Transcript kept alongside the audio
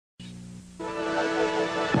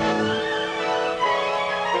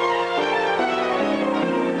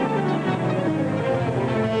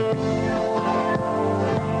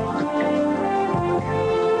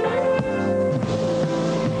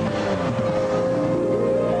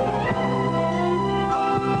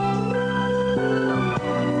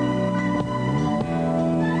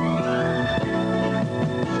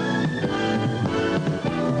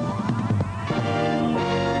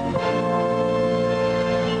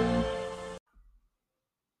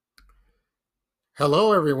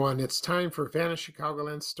Hello, everyone. It's time for Vanished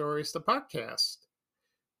Chicagoland Stories, the podcast.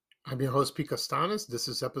 I'm your host, Pete Costanas. This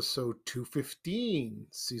is episode 215,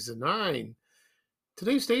 season 9.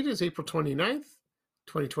 Today's date is April 29th,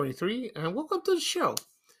 2023, and welcome to the show.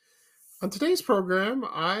 On today's program,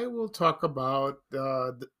 I will talk about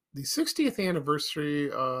the 60th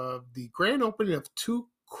anniversary of the grand opening of two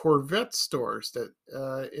Korvettes stores that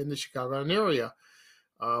in the Chicagoland area.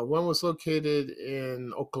 One was located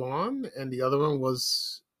in Oak Lawn, and the other one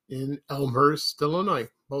was in Elmhurst, Illinois.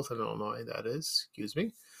 Both in Illinois, that is. Excuse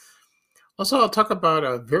me. Also, I'll talk about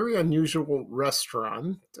a very unusual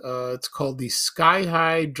restaurant. It's called the Sky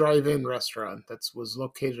High Drive-In Restaurant. That was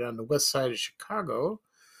located on the west side of Chicago.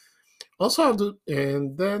 Also, I'll do,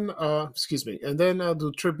 and then I'll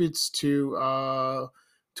do tributes to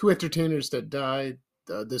two entertainers that died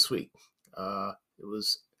this week. It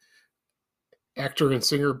was actor and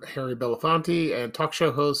singer Harry Belafonte and talk show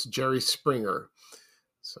host Jerry Springer.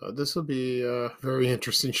 So this will be a very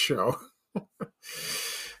interesting show.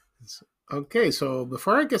 Okay, so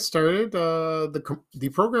before I get started, the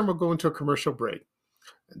program will go into a commercial break.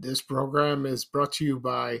 This program is brought to you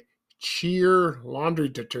by Cheer Laundry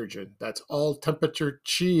Detergent. That's all temperature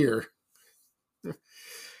cheer. And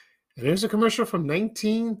here's a commercial from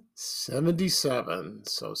 1977.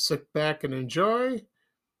 So sit back and enjoy.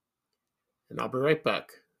 And I'll be right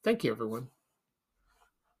back. Thank you, everyone.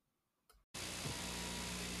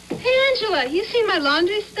 Hey, Angela, you seen my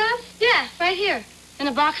laundry stuff? Yeah, right here. In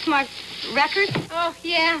a box marked record? Oh,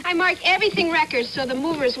 yeah. I mark everything records so the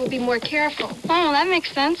movers will be more careful. Oh, that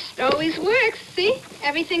makes sense. It always works, see?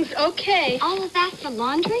 Everything's okay. All of that for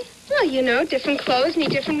laundry? Well, you know, different clothes need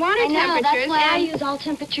different water temperatures. That's why I use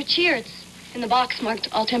all-temperature cheer. It's in the box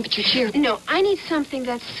marked all-temperature cheer. No, I need something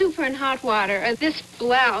that's super in hot water. This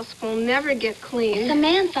blouse will never get clean.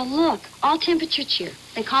 Samantha, look. All-temperature cheer.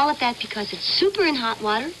 They call it that because it's super in hot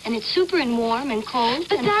water, and it's super in warm and cold.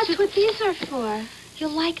 But that's what these are for.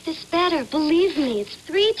 You'll like this better. Believe me, it's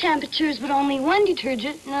 3 temperatures, but only 1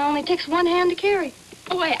 detergent, and it only takes 1 hand to carry.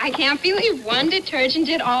 Boy, I can't believe one detergent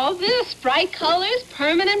did all this. Bright colors,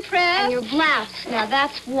 permanent press. And your blouse. Now,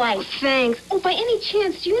 that's white. Thanks. Oh, by any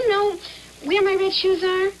chance, do you know where my red shoes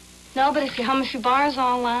are? No, but if you hum a few bars,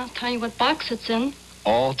 I'll tell you what box it's in.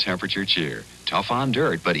 All temperature cheer. Tough on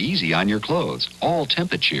dirt, but easy on your clothes. All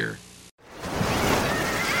temperature.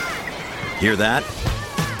 Hear that?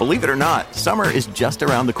 Believe it or not, summer is just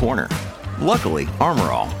around the corner. Luckily,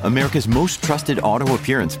 Armor All, America's most trusted auto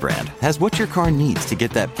appearance brand, has what your car needs to get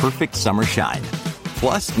that perfect summer shine.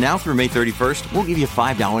 Plus, now through May 31st, we'll give you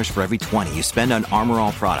 $5 for every $20 you spend on Armor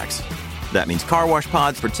All products. That means car wash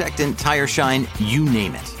pods, protectant, tire shine, you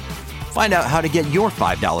name it. Find out how to get your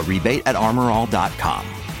 $5 rebate at armorall.com.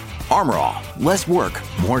 Armor All, less work,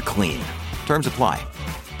 more clean. Terms apply.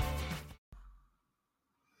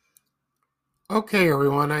 Okay,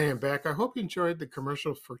 everyone, I am back. I hope you enjoyed the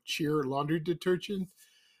commercial for Cheer Laundry Detergent.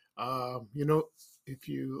 If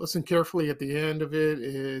you listen carefully at the end of it,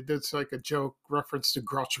 it's like a joke reference to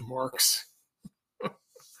Groucho Marx.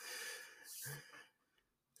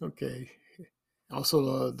 Okay.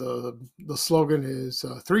 Also, the slogan is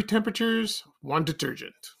 3 temperatures, 1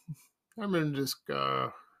 detergent. I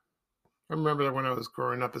remember that when I was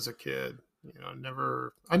growing up as a kid. I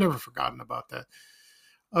never forgotten about that.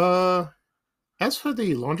 As for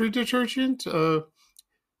the laundry detergent, it's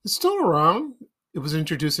still around. It was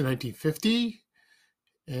introduced in 1950,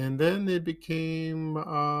 and then it became.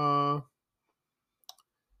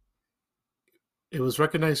 It was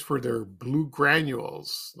recognized for their blue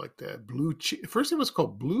granules, like that blue cheer. First, it was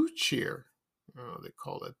called Blue Cheer. They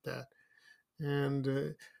called it that. And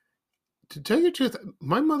to tell you the truth,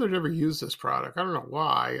 my mother never used this product. I don't know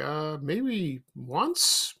why. Maybe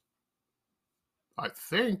once, I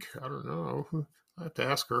think. I don't know. I have to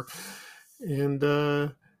ask her. And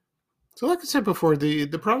so, like I said before, the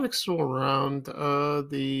product's still around.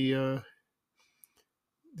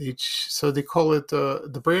 So they call it,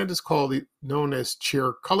 the brand is known as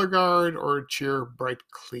Cheer Color Guard or Cheer Bright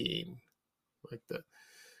Clean, like that.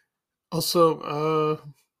 Also,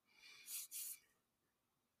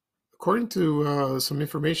 according to some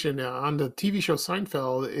information on the TV show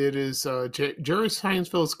Seinfeld, it is Jerry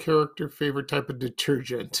Seinfeld's character favorite type of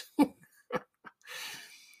detergent.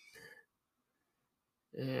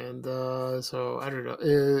 And so I don't know.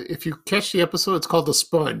 If you catch the episode, it's called The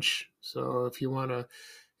Sponge. So if you have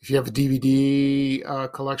a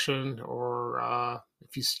DVD collection, or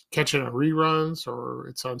if you catch it on reruns, or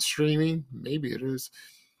it's on streaming, maybe it is,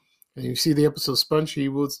 and you see the episode Sponge, he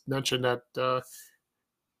will mention that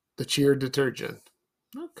the Cheer detergent.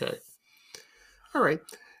 Okay. All right.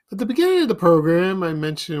 At the beginning of the program, I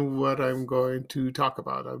mentioned what I'm going to talk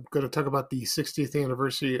about. I'm going to talk about the 60th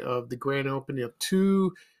anniversary of the grand opening of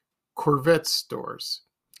 2 Korvettes stores.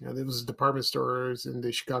 There was department stores in the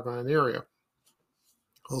Chicagoland area.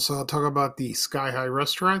 Also, I'll talk about the Sky High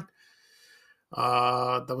restaurant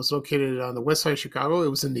that was located on the west side of Chicago.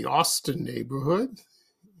 It was in the Austin neighborhood.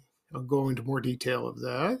 I'll go into more detail of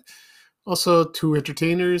that. Also, 2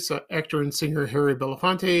 entertainers, actor and singer Harry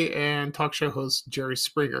Belafonte and talk show host Jerry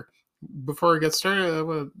Springer. Before I get started, I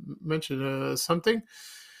want to mention something.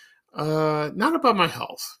 Not about my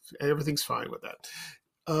health. Everything's fine with that.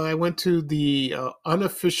 I went to the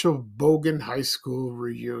unofficial Bogan High School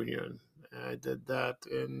reunion. I did that,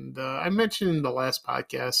 and I mentioned in the last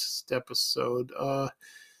podcast episode,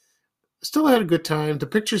 still had a good time. The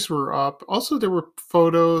pictures were up. Also, there were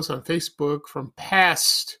photos on Facebook from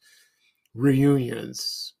past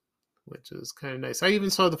reunions, which is kind of nice. I even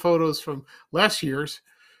saw the photos from last year's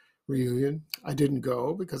reunion. I didn't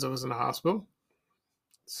go because I was in the hospital,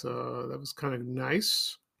 so that was kind of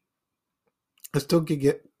nice. I still could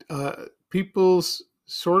get people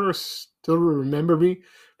sort of still remember me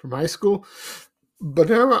from high school, but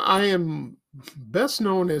now I am best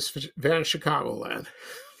known as Van Chicagoland.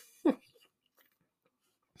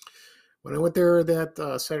 When I went there that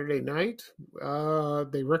Saturday night,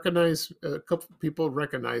 they recognized, a couple of people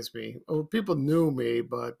recognized me. Oh, people knew me,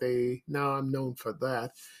 but now I'm known for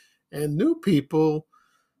that. And new people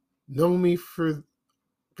know me for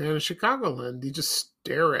Van Chicagoland. They just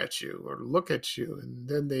stare at you or look at you, and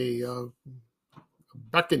then they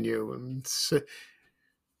beckon you and say,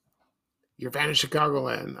 "You're Van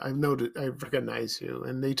Chicagoland. I recognize you."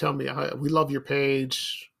 And they tell me, "We love your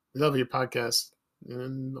page. We love your podcast."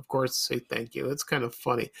 And of course, say thank you. It's kind of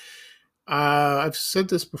funny. I've said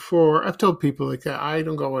this before. I've told people like that. I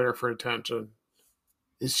don't go there for attention.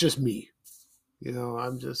 It's just me.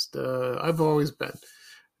 I'm just. I've always been.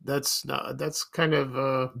 That's kind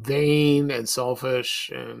of vain and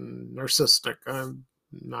selfish and narcissistic. I'm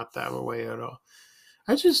not that way at all.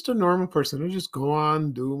 I'm just a normal person. I just go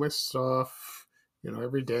on, do my stuff.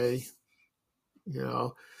 Every day.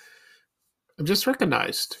 I'm just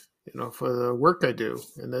recognized. For the work I do.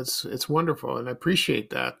 And it's wonderful. And I appreciate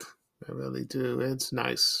that. I really do. It's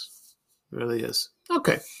nice. It really is.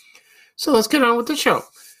 Okay. So let's get on with the show.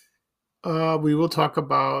 We will talk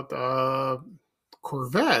about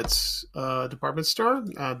Korvettes department store.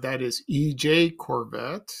 That is E.J.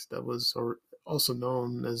 Korvette. That was also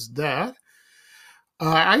known as that.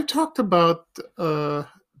 I talked about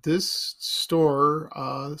this store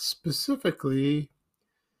specifically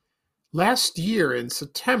last year in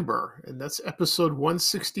September, and that's episode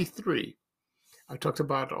 163. I talked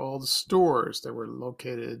about all the stores that were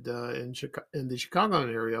located in the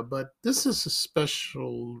Chicagoland area, but this is a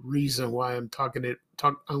special reason why I'm going to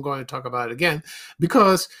talk about it again,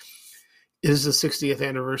 because it is the 60th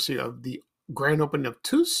anniversary of the grand opening of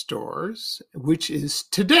 2 stores, which is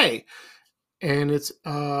today. And it's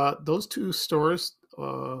those 2 stores.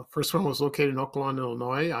 First one was located in Oakland,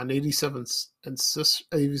 Illinois, on 87th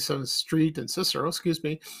Street in Cicero,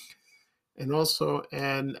 and also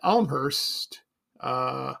in Elmhurst,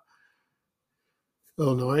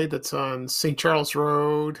 Illinois. That's on St. Charles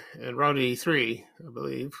Road and Route 83, I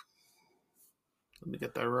believe. Let me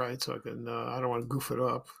get that right so I can. I don't want to goof it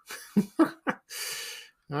up.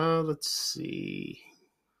 Let's see.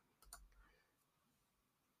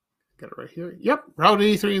 Got it right here. Yep, Route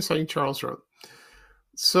 83 and St. Charles Road.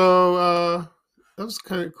 So that was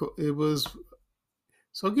kind of cool.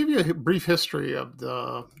 So I'll give you a brief history of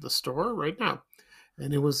the store right now.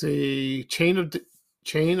 And it was a chain of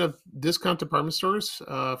discount department stores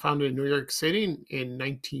founded in New York City in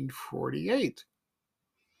 1948.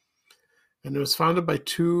 And it was founded by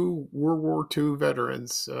 2 World War II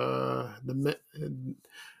veterans.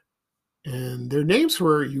 And their names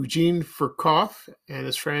were Eugene Furkoff and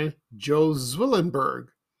his friend Joe Zwillenberg.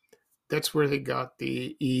 That's where they got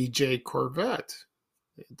the E.J. Korvette.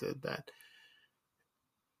 They did that.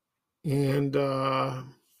 And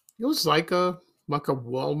it was like a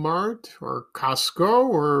Walmart or Costco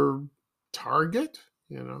or Target,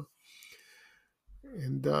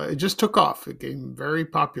 And it just took off. It became very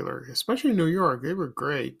popular, especially in New York. They were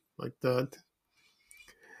great like that.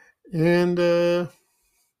 And let's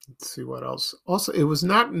see what else. Also, it was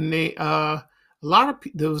not a lot of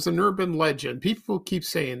there was an urban legend. People keep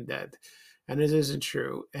saying that, and it isn't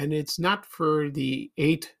true. And it's not for the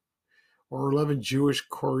 8 or 11 Jewish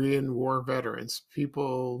Korean War veterans.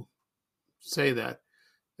 People say that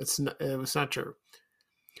it was not true.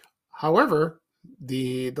 However,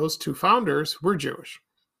 those two founders were Jewish.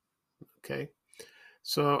 Okay,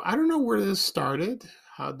 so I don't know where this started,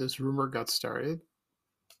 how this rumor got started.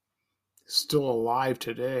 Still alive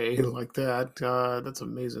today, like that. That's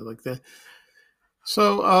amazing, like that.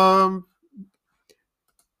 So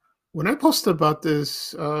when I posted about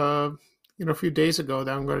this, a few days ago,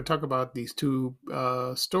 that I'm going to talk about these two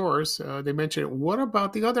stores, they mentioned, what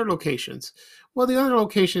about the other locations? Well, the other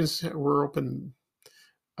locations were open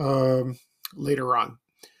later on.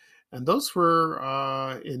 And those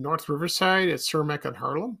were in North Riverside at Cermak and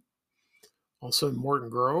Harlem, also in Morton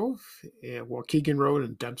Grove, Waukegan Road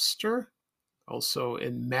and Dempster, also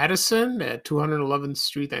in Madison at 211th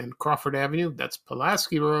Street and Crawford Avenue. That's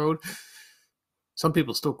Pulaski Road. Some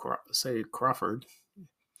people still say Crawford,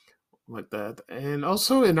 like that. And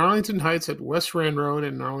also in Arlington Heights at West Rand Road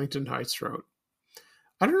and Arlington Heights Road.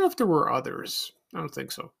 I don't know if there were others. I don't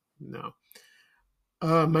think so. No.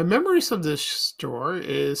 My memories of this store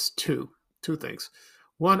is two things.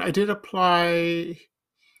 One, I did apply.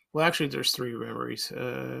 Well, actually, there's three memories.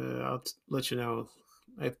 I'll let you know.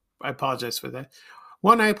 I apologize for that.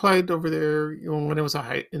 One, I applied over there when I was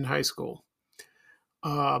in high school.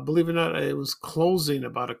 Believe it or not, it was closing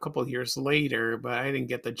about a couple of years later, but I didn't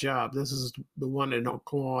get the job. This is the one in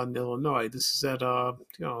Oaklawn, Illinois. This is at a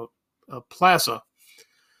plaza.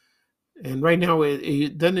 And right now,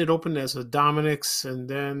 then it opened as a Dominic's, and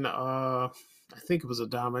then I think it was a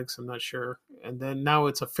Dominic's, I'm not sure. And then now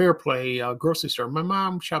it's a Fair Play grocery store. My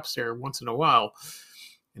mom shops there once in a while,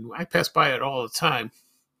 and I pass by it all the time.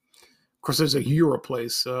 Of course, there's a Euro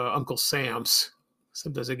place, Uncle Sam's.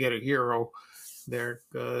 Sometimes I get a Euro there.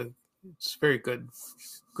 It's very good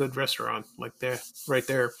restaurant like that, right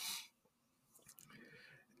there.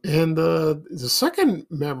 And the second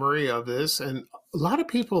memory of this, and a lot of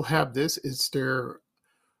people have this, is their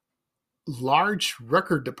large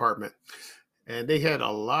record department. And they had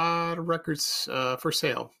a lot of records for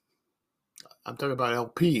sale. I'm talking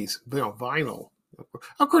about LPs, vinyl.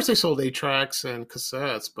 Of course, they sold 8-tracks and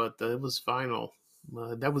cassettes, but it was vinyl.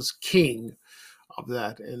 That was king of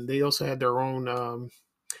that. And they also had their own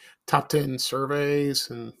top 10 surveys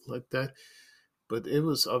and like that. But it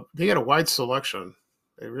was they had a wide selection.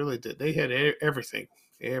 They really did. They had everything.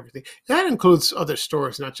 That includes other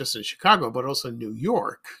stores, not just in Chicago, but also in New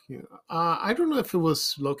York. I don't know if it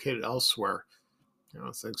was located elsewhere. I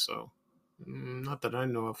don't think so. Not that I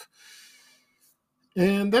know of.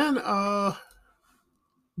 And then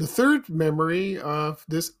the third memory of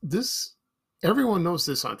this, everyone knows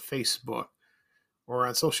this on Facebook or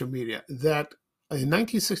on social media, that in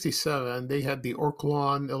 1967, they had the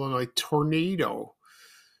Oaklawn, Illinois tornado.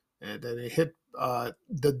 And then it hit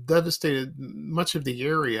that devastated much of the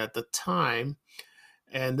area at the time.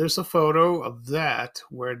 And there's a photo of that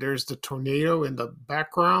where there's the tornado in the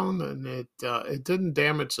background, and it didn't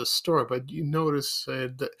damage the store, but you notice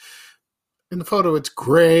that in the photo it's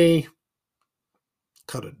gray,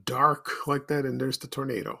 kind of dark like that, and there's the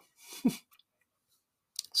tornado.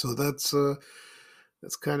 So that's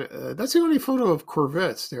kind of that's the only photo of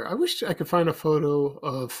Korvettes there. I wish I could find a photo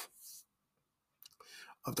of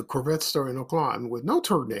the Korvette store in Oaklawn with no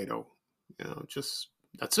tornado. Just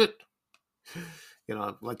that's it.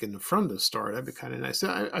 Like in the front of the store, that'd be kind of nice.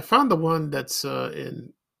 I found the one that's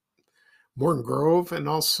in Morton Grove and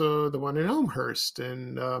also the one in Elmhurst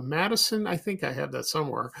and Madison. I think I have that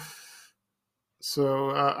somewhere.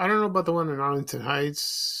 So I don't know about the one in Arlington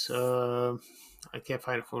Heights. I can't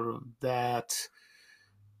find a photo of that.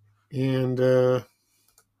 And let's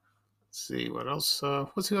see what else.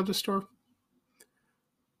 What's the other store?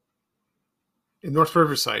 In North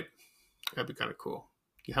Riverside. That'd be kind of cool.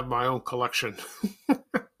 You have my own collection.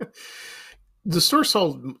 The store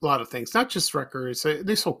sold a lot of things, not just records.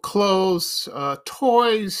 They sold clothes,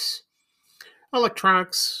 toys,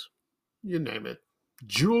 electronics, you name it,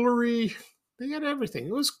 jewelry. They had everything.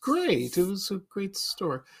 It was great. It was a great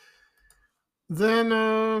store. Then,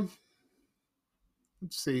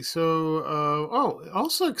 let's see. So,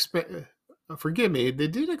 also forgive me, they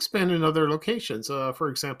did expand in other locations. For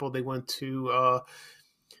example, they went to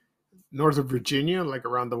Northern Virginia, like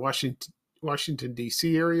around the Washington,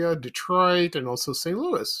 D.C. area, Detroit, and also St.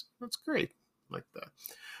 Louis. That's great, like that.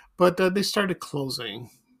 But they started closing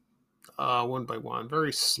one by one,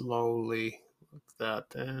 very slowly like that.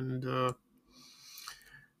 And I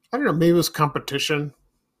don't know, maybe it was competition.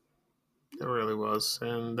 It really was,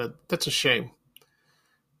 and that's a shame.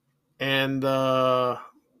 And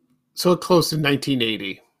so it closed in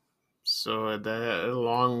 1980. So that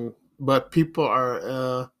long, but people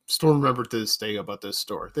are still remember to this day about this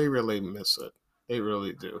store. They really miss it. They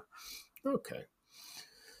really do. Okay.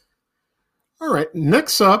 All right.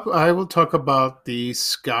 Next up, I will talk about the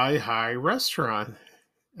Sky High Restaurant,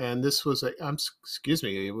 and this was excuse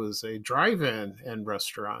me, it was a drive-in and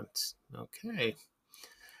restaurant. Okay,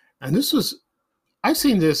 and this was I've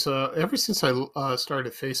seen this ever since I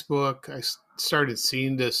started Facebook. I started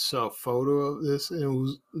seeing this photo of this, and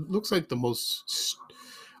it looks like the most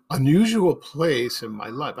unusual place in my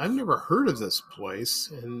life. I've never heard of this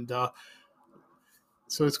place, and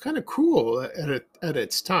so it's kind of cool at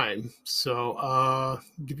its time. So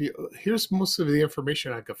give you here's most of the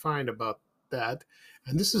information I could find about that,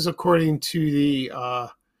 and this is according to the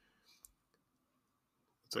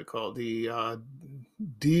what's it called, the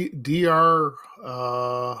DR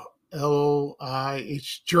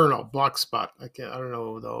LIH Journal Blogspot. I don't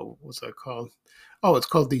know though. What's that called? Oh, it's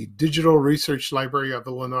called the Digital Research Library of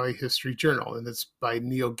Illinois History Journal, and it's by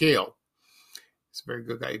Neil Gale. He's a very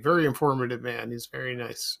good guy, very informative man. He's very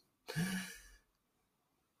nice.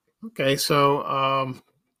 Okay, so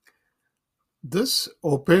this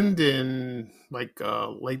opened in like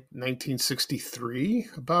late 1963,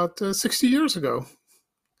 about 60 years ago.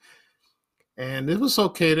 And it was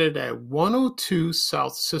located at 102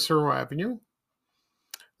 South Cicero Avenue.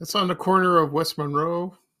 It's on the corner of West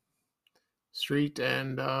Monroe Street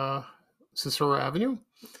and Cicero Avenue.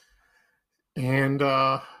 And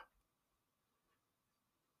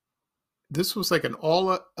this was like an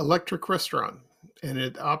all-electric restaurant. And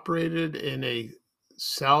it operated in a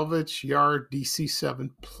salvage yard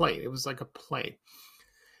DC-7 plane. It was like a plane.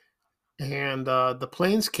 And the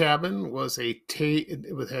plane's cabin was it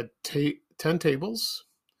had 10 tables,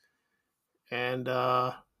 and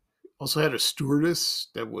also had a stewardess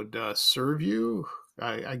that would serve you.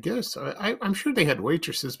 I guess I'm sure they had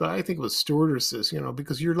waitresses, but I think it was stewardesses.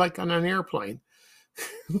 Because you're like on an airplane.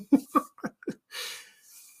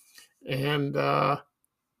 And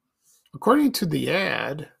according to the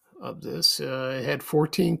ad of this, it had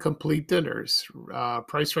 14 complete dinners.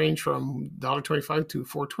 Price range from $1.25 to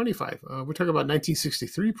 $4.25. We're talking about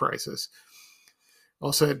 1963 prices.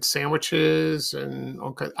 Also had sandwiches and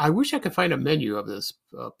okay. I wish I could find a menu of this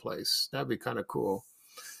place. That'd be kind of cool,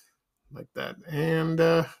 like that. And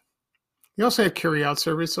you also had carry-out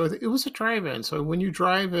service, so it was a drive-in. So when you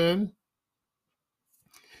drive in,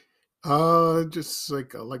 just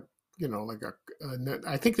like I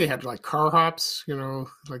think they had like car hops,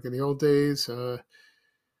 like in the old days.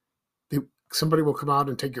 Somebody will come out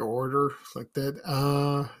and take your order like that.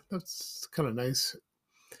 That's kind of nice.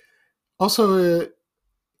 Also,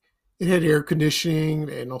 it had air conditioning,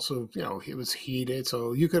 and also, it was heated,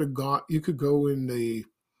 so you could go in the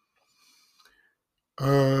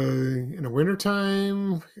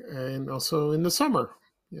wintertime and also in the summer.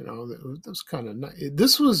 That was kind of nice.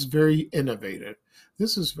 This was very innovative.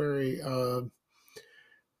 This is very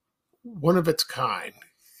one of its kind,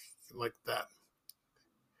 like that.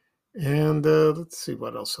 And let's see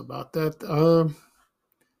what else about that.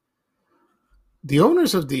 The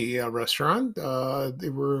owners of the restaurant, they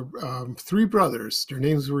were three brothers. Their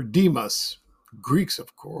names were Demas, Greeks,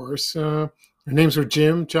 of course. Their names were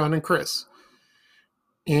Jim, John, and Chris.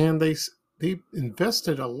 And they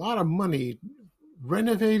invested a lot of money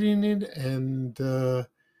renovating it and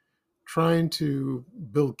trying to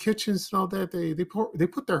build kitchens and all that. They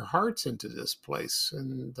put their hearts into this place,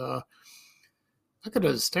 and I could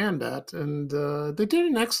understand that. And they did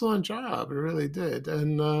an excellent job. They really did.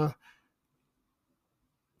 And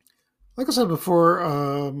like I said before,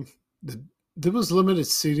 there was limited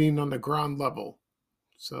seating on the ground level.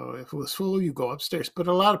 So if it was full, you go upstairs. But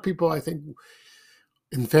a lot of people, I think,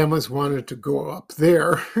 and families wanted to go up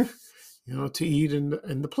there, to eat in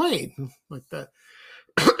the plane, like that.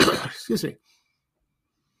 Excuse me.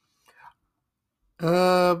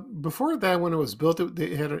 Before that, when it was built,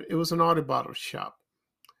 it was an auto bottle shop.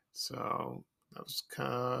 So that was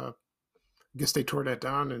I guess they tore that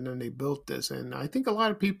down and then they built this. And I think a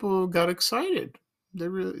lot of people got excited. They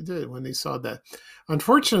really did when they saw that.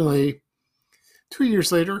 Unfortunately, 2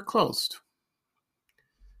 years later, it closed.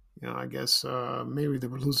 I guess maybe they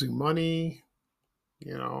were losing money,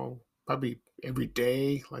 probably every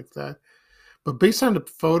day like that. But based on the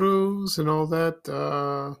photos and all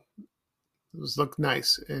that, it looked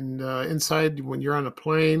nice. And inside, when you're on a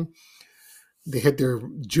plane, they had their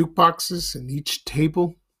jukeboxes in each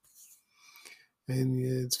table. and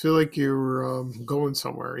it's feel like you're going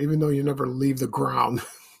somewhere, even though you never leave the ground.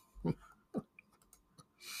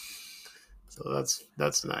 So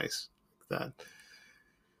that's nice. That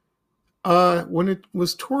when it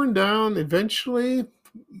was torn down, eventually,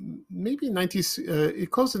 maybe in it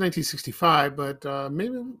closed in 1965, but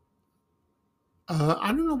maybe I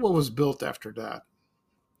don't know what was built after that.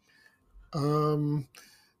 Um,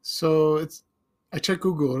 so I checked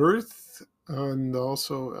Google Earth and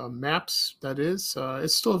also maps. That is,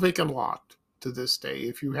 it's still a vacant lot to this day.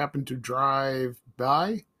 If you happen to drive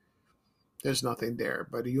by, there's nothing there.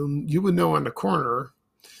 But you would know on the corner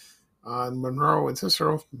on Monroe and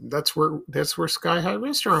Cicero, that's where Sky High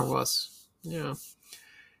Restaurant was. Yeah.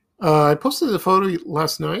 I posted the photo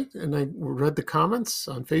last night, and I read the comments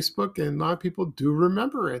on Facebook, and a lot of people do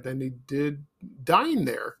remember it, and they did dine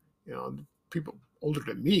there. People older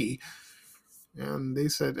than me, and they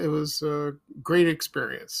said it was a great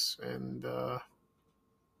experience. And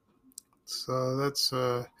so that's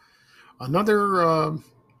another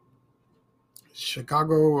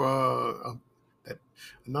Chicago,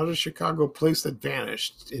 another Chicago place that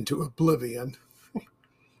vanished into oblivion.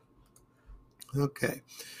 Okay.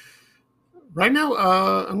 Right now,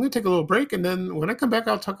 I'm going to take a little break, and then when I come back,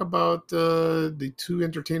 I'll talk about the two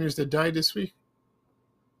entertainers that died this week,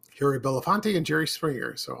 Harry Belafonte and Jerry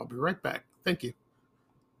Springer. So I'll be right back. Thank you.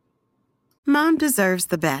 Mom deserves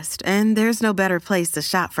the best, and there's no better place to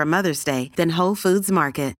shop for Mother's Day than Whole Foods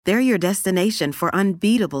Market. They're your destination for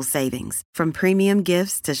unbeatable savings, from premium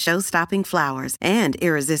gifts to show-stopping flowers and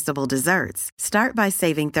irresistible desserts. Start by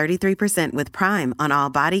saving 33% with Prime on all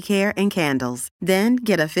body care and candles. Then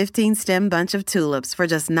get a 15-stem bunch of tulips for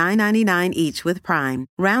just $9.99 each with Prime.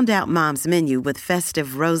 Round out Mom's menu with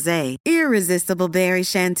festive rosé, irresistible berry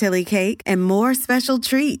chantilly cake, and more special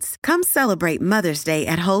treats. Come celebrate Mother's Day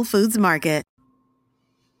at Whole Foods Market.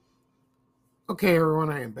 Okay, everyone,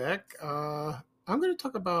 I am back. I'm going to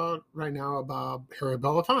talk right now about Harry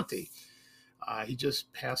Belafonte. He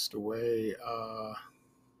just passed away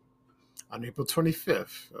on April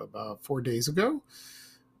 25th, about 4 days ago.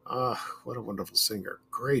 What a wonderful singer.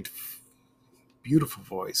 Great, beautiful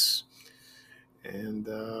voice. And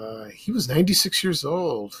he was 96 years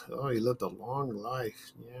old. Oh, he lived a long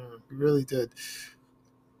life. Yeah, he really did.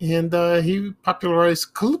 And he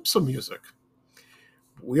popularized calypso music.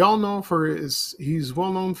 We all know he's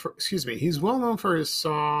well known for his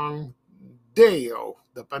song Day-O,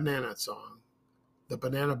 the banana song, the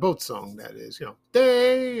banana boat song, that is,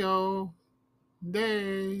 Day-O,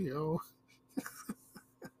 Day-O.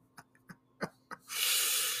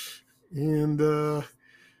 And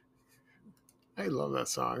I love that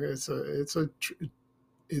song. It's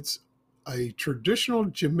a traditional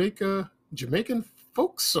Jamaican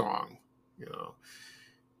folk song,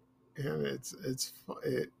 and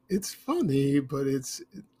it's funny, but it's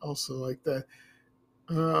also like that.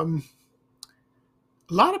 A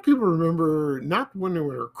lot of people remember, not when they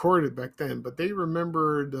were recorded back then, but they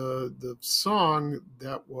remember the song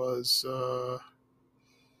that was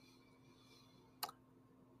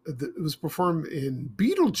it was performed in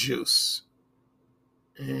Beetlejuice,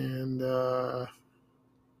 and I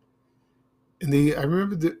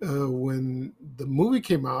remember when the movie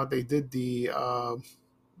came out, they did the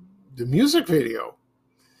music video,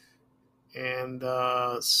 and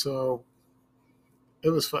so it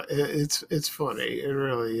was fun. It's funny. It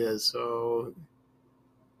really is. So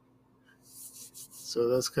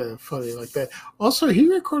that's kind of funny like that. Also, he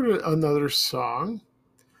recorded another song.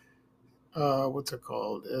 What's it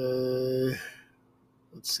called?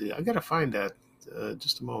 Let's see. I gotta find that.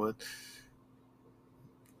 Just a moment.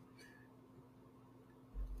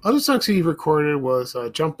 Other songs he recorded was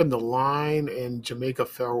 "Jump in the Line" and "Jamaica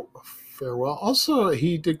Farewell." Also,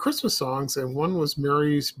 he did Christmas songs, and one was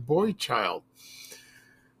 "Mary's Boy Child."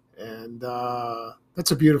 And that's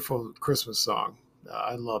a beautiful Christmas song.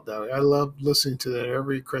 I love that. I love listening to that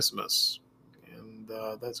every Christmas. And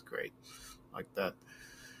that's great. Like that.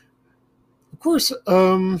 Of course,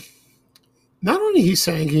 not only he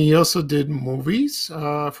sang, he also did movies.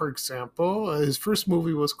 For example, his first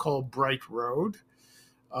movie was called Bright Road.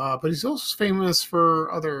 But he's also famous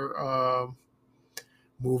for other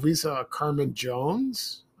movies. Carmen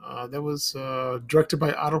Jones, that was directed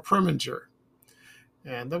by Otto Preminger.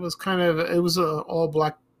 And that was it was an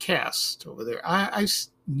all-black cast over there.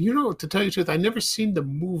 To tell you the truth, I've never seen the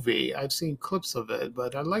movie. I've seen clips of it,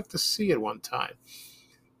 but I'd like to see it one time.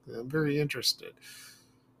 I'm very interested.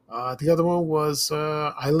 The other one was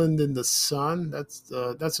 "Island in the Sun."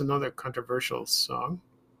 That's another controversial song.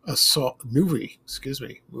 Movie. Excuse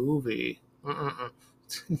me, movie.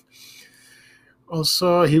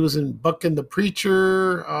 Also, he was in Buck and the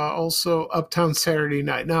Preacher, also Uptown Saturday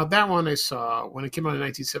Night. Now, that one I saw when it came out in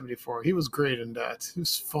 1974. He was great in that. He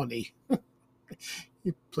was funny.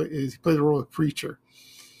 He played the role of Preacher.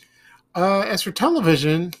 As for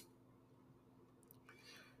television,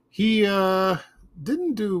 he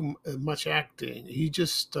didn't do much acting. He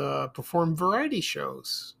just performed variety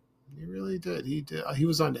shows. He really did. He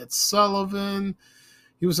was on Ed Sullivan.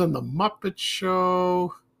 He was on the Muppet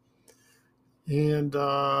Show. And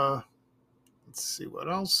let's see what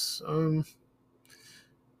else.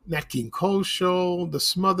 Nat King Cole Show, The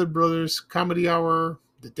Smothered Brothers Comedy Hour,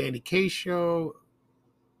 The Danny Kaye Show,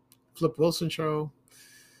 Flip Wilson Show.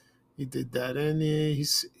 He did that, and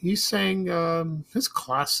he sang his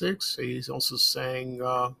classics. He's also sang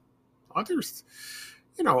other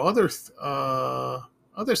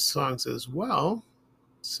other songs as well.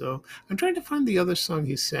 So I'm trying to find the other song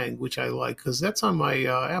he sang, which I like, because that's on my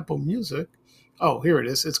Apple Music. Oh, here it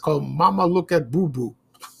is. It's called "Mama Look at Boo Boo."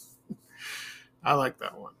 I like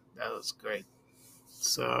that one. That was great.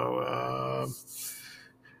 So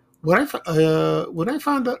when I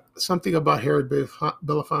found out something about Harry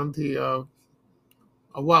Belafonte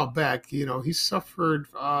a while back, he suffered.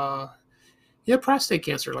 He had prostate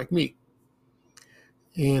cancer, like me,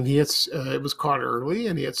 and he had it was caught early,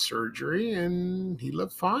 and he had surgery, and he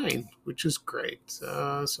lived fine, which is great.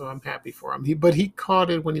 So I'm happy for him. But he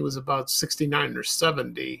caught it when he was about 69 or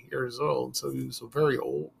 70 years old, so he was very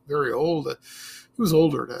old. Very old. He was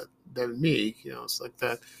older than me, it's like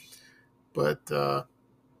that. But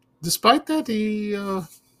despite that, he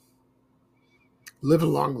lived a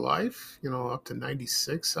long life, up to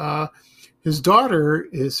 96. His daughter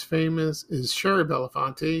is Sherry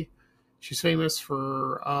Belafonte. She's famous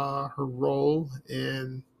for her role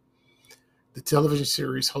in the television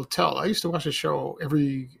series Hotel. I used to watch the show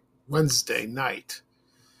every Wednesday night.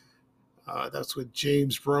 That's with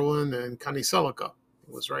James Brolin and Connie Selica.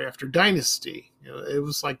 It was right after Dynasty. It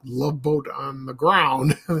was like Love Boat on the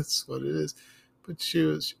Ground. That's what it is. But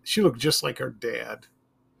she looked just like her dad.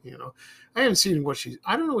 I haven't seen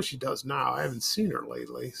I don't know what she does now. I haven't seen her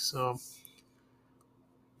lately. So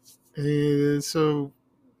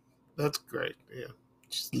that's great. Yeah.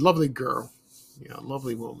 She's a lovely girl.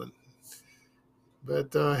 Lovely woman.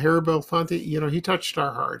 But Harry Belafonte, he touched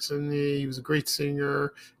our hearts, and he was a great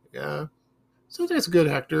singer. Sometimes a good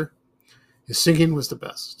actor. His singing was the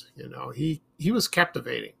best. He was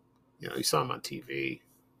captivating. You saw him on TV.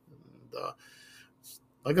 And,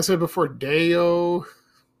 like I said before, Deo,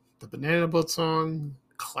 the Banana Boat song,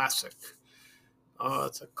 classic. Oh,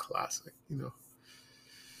 it's a classic,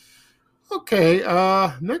 Okay,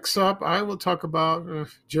 next up, I will talk about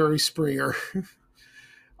Jerry Springer.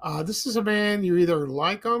 This is a man, you either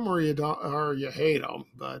like him or you don't, or you hate him,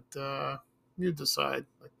 but you decide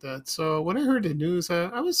like that. So when I heard the news,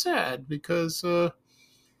 I was sad because he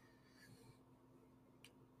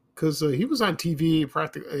was on TV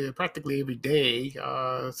practically every day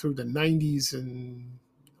through the 90s and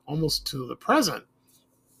almost to the present,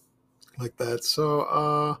 like that.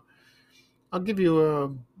 So I'll give you a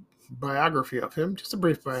biography of him, just a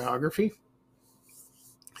brief biography.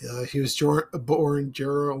 He was born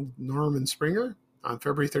Gerald Norman Springer on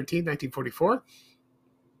February 13, 1944.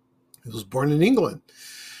 He was born in England.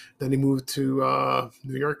 Then he moved to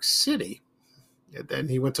New York City. And then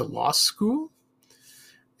he went to law school.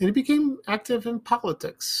 And he became active in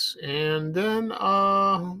politics. And then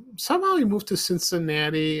somehow he moved to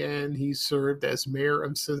Cincinnati, and he served as mayor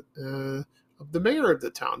of the mayor of the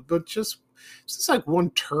town. But just like one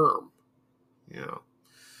term,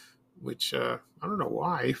 which I don't know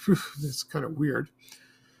why. It's kind of weird.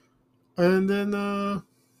 And then,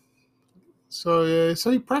 so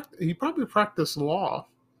he probably practiced law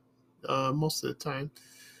most of the time.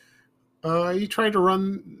 He tried to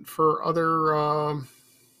run for other,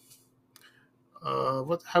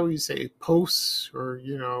 how would you say, posts, or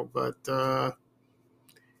but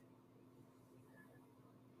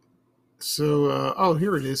so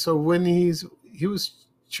here it is. So when he was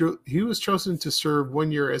chosen to serve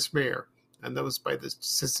 1 year as mayor, and that was by the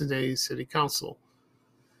Cincinnati City Council,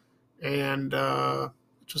 and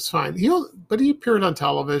which was fine. But he appeared on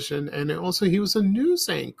television, and also he was a news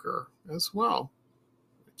anchor as well,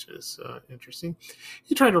 which is interesting.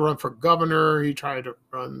 He tried to run for governor. He tried to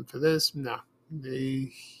run for this. No,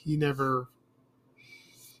 he never.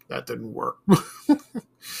 That didn't work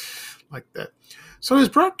like that. So his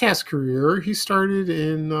broadcast career, he started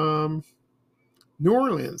in New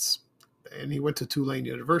Orleans, and he went to Tulane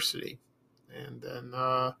University, and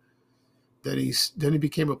then he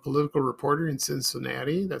became a political reporter in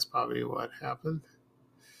Cincinnati. That's probably what happened.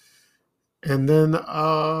 And then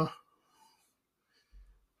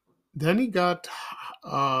then he got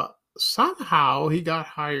somehow he got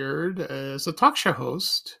hired as a talk show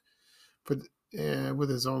host for with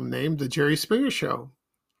his own name, The Jerry Springer Show.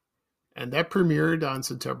 And that premiered on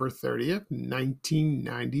September 30th,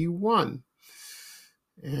 1991.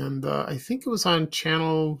 And I think it was on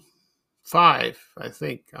Channel 5, I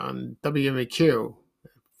think, on WMAQ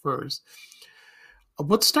first.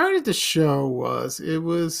 What started the show was,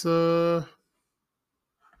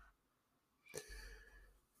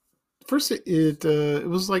 first it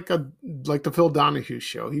was like the Phil Donahue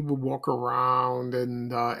show. He would walk around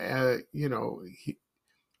and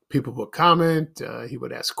people would comment. He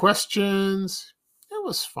would ask questions. It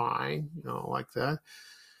was fine, like that.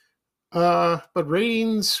 But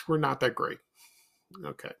ratings were not that great.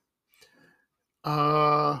 Okay.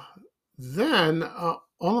 Then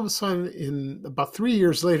all of a sudden, in about 3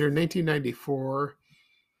 years later, 1994,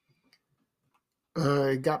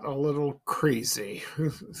 it got a little crazy,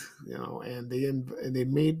 and they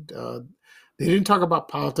made they didn't talk about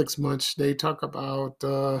politics much. They talk about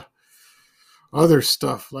other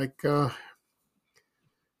stuff like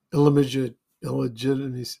illegitimate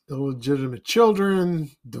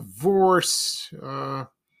children, divorce,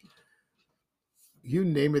 you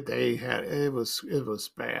name it. They had it was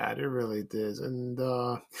bad. It really did, and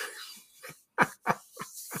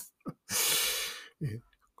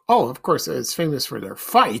oh, of course, it's famous for their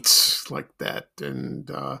fights like that,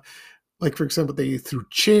 and like, for example, they threw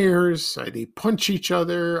chairs, they punch each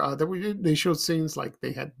other. They showed scenes like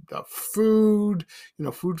they had food,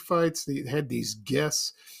 food fights. They had these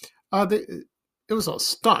guests. It was all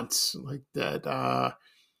stunts like that. I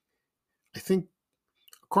think,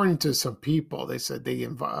 according to some people, they said they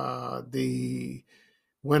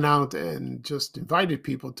went out and just invited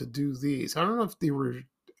people to do these. I don't know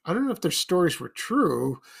if their stories were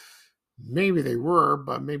true. Maybe they were,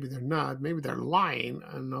 but maybe they're not. Maybe they're lying.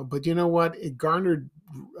 I don't know. But you know what? It garnered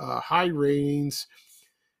high ratings,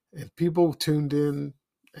 and people tuned in,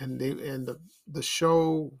 and the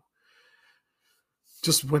show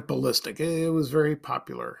just went ballistic. It was very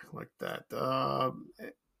popular like that.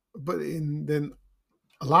 Then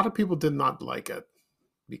a lot of people did not like it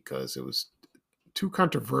because it was too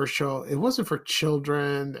controversial. It wasn't for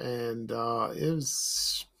children, and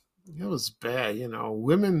it was bad.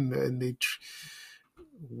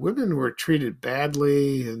 Women were treated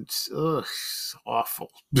badly, and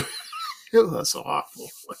awful. It was awful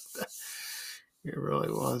like that. It really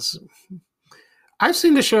was. I've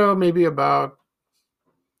seen the show maybe about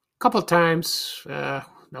a couple of times. That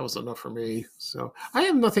was enough for me. So I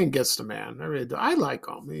have nothing against the man. I really do. I like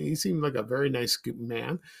him. He seemed like a very nice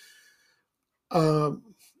man.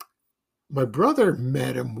 My brother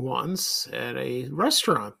met him once at a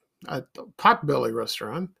restaurant, a Potbelly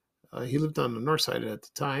restaurant. He lived on the north side at the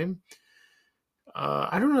time.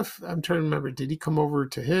 I don't know if I'm trying to remember. Did he come over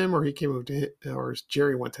to him, or he came over to him, or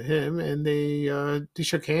Jerry went to him, and they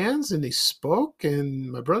shook hands and they spoke. And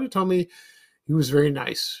my brother told me he was very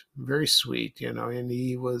nice, very sweet, and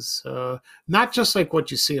he was not just like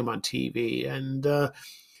what you see him on TV. And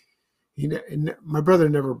my brother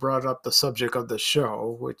never brought up the subject of the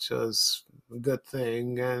show, which was a good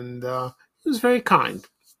thing. And he was very kind.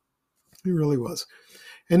 He really was.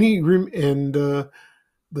 And the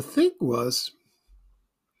thing was,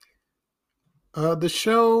 the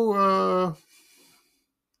show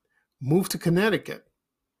moved to Connecticut.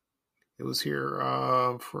 It was here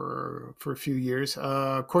for a few years.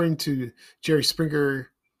 According to Jerry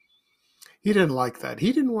Springer, he didn't like that.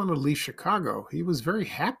 He didn't want to leave Chicago. He was very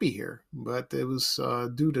happy here, but it was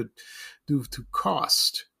due to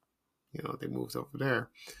cost. They moved over there,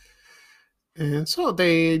 and so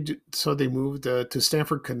they moved to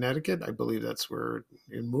Stamford, Connecticut. I believe that's where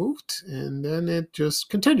it moved, and then it just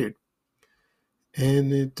continued,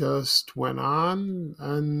 and it just went on.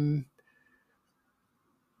 And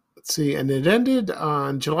let's see, and it ended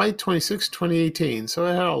on July 26, 2018. So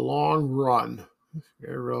it had a long run. It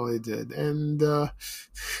really did. And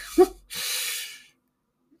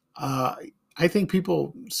I think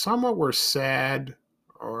people somewhat were sad,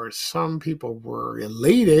 or some people were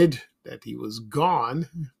elated that he was gone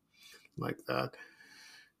like that.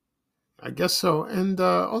 I guess so. And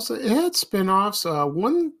also, it had spin-offs.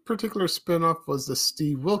 One particular spin-off was the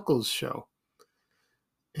Steve Wilkos show.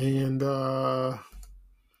 And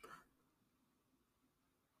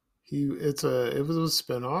it was a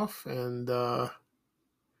spin-off, and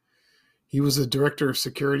he was a director of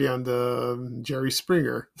security on the Jerry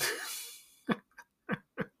Springer.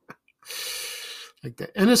 Like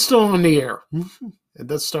that. And it's still on the air. And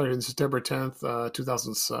that started on September 10th,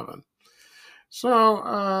 2007.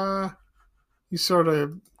 So he sort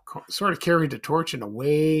of sort of carried the torch in a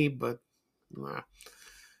way, but like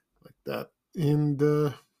that. And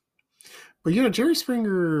but Jerry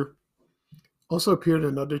Springer also appeared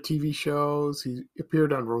in other TV shows. He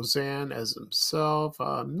appeared on Roseanne as himself.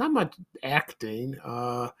 Not much acting.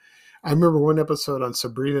 I remember one episode on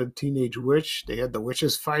Sabrina the Teenage Witch. They had the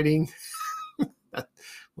witches fighting. That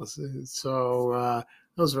was that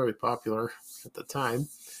was very popular at the time.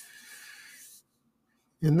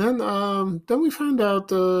 And then we found out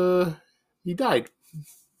he died.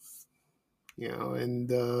 And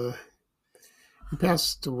he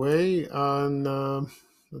passed away on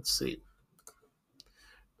let's see.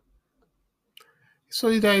 So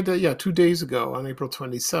he died, 2 days ago on April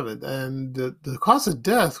 27th. And the cause of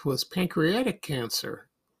death was pancreatic cancer.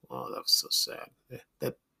 Oh, that was so sad.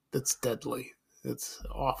 That's deadly. It's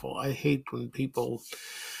awful. I hate when people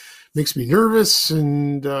makes me nervous,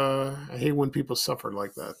 and I hate when people suffer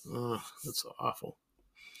like that. That's awful.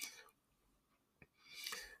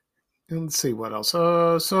 And let's see what else.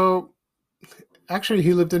 So actually,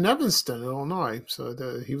 he lived in Evanston, Illinois. So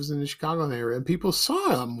he was in the Chicagoland area, and people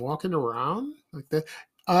saw him walking around like that.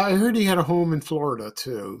 I heard he had a home in Florida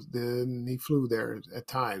too. Then he flew there at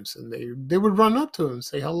times, and they would run up to him and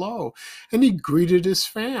say hello, and he greeted his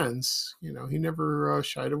fans. He never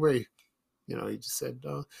shied away. He just said,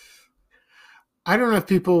 I don't know if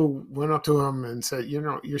people went up to him and said, your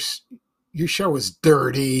show is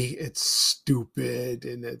dirty, it's stupid,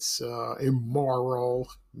 and it's immoral.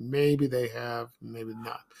 Maybe they have, maybe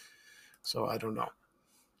not. So I don't know.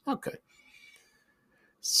 Okay.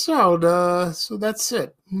 So that's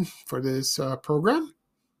it for this program.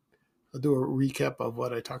 I'll do a recap of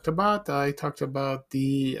what I talked about. I talked about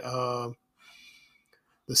the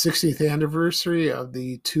 60th anniversary of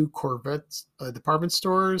the two Korvettes department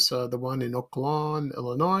stores, the one in Oak Lawn,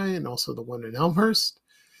 Illinois, and also the one in Elmhurst.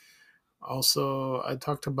 Also, I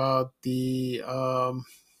talked about the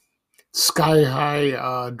Sky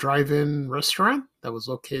High drive-in restaurant that was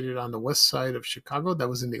located on the west side of Chicago. That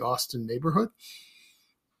was in the Austin neighborhood.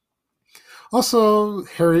 Also,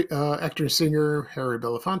 actor and singer Harry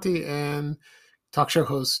Belafonte and talk show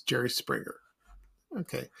host Jerry Springer.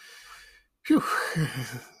 Okay. Phew.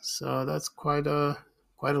 So that's quite a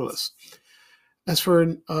list. As for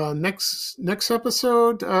next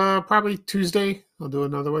episode, probably Tuesday, I'll do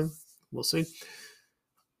another one. We'll see.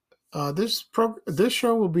 This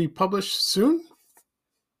show will be published soon,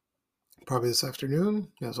 probably this afternoon,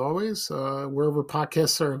 as always, wherever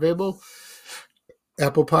podcasts are available.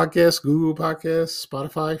 Apple Podcasts, Google Podcasts,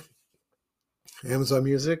 Spotify, Amazon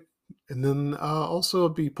Music, and then also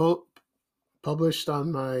be published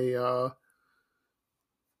on my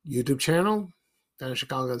YouTube channel,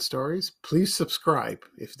 Chicagoland Stories. Please subscribe.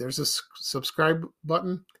 If there's a subscribe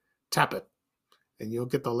button, tap it, and you'll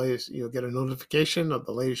get the latest. You'll get a notification of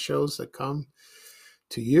the latest shows that come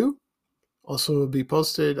to you. Also, will be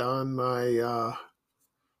posted on my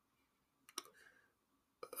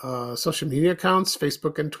social media accounts,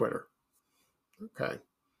 Facebook and Twitter. Okay.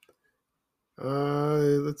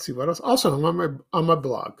 Let's see what else. Also, I'm on my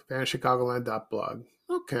blog, VanChicagoland.blog.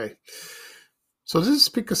 Okay. So this is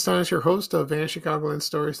Pete Costanis, your host of Van Chicagoland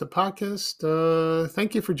Stories, the podcast.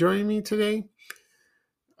 Thank you for joining me today.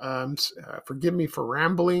 Forgive me for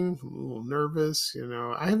rambling. I'm a little nervous.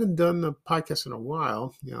 I haven't done a podcast in a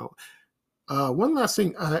while. One last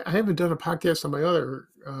thing. I haven't done a podcast on my other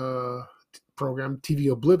program,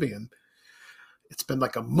 TV Oblivion. It's been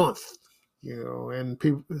like a month, and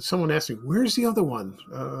someone asked me, where's the other one?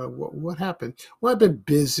 What happened? Well, I've been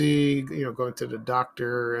busy, going to the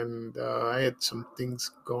doctor, and I had some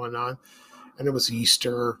things going on, and it was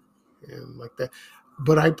Easter and like that.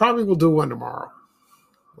 But I probably will do one tomorrow.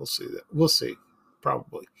 We'll see that. We'll see.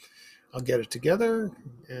 Probably. I'll get it together,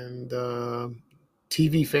 and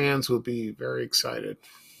TV fans will be very excited.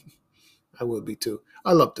 I will be too.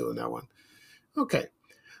 I love doing that one. Okay,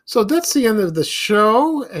 so that's the end of the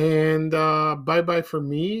show, and bye-bye for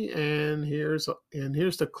me. And here's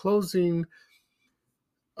the closing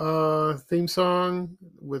theme song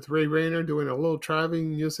with Ray Rayner doing a little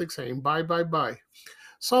traveling music, saying bye, bye, bye.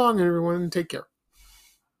 So long, everyone. Take care.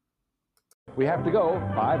 We have to go.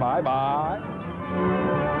 Bye, bye, bye.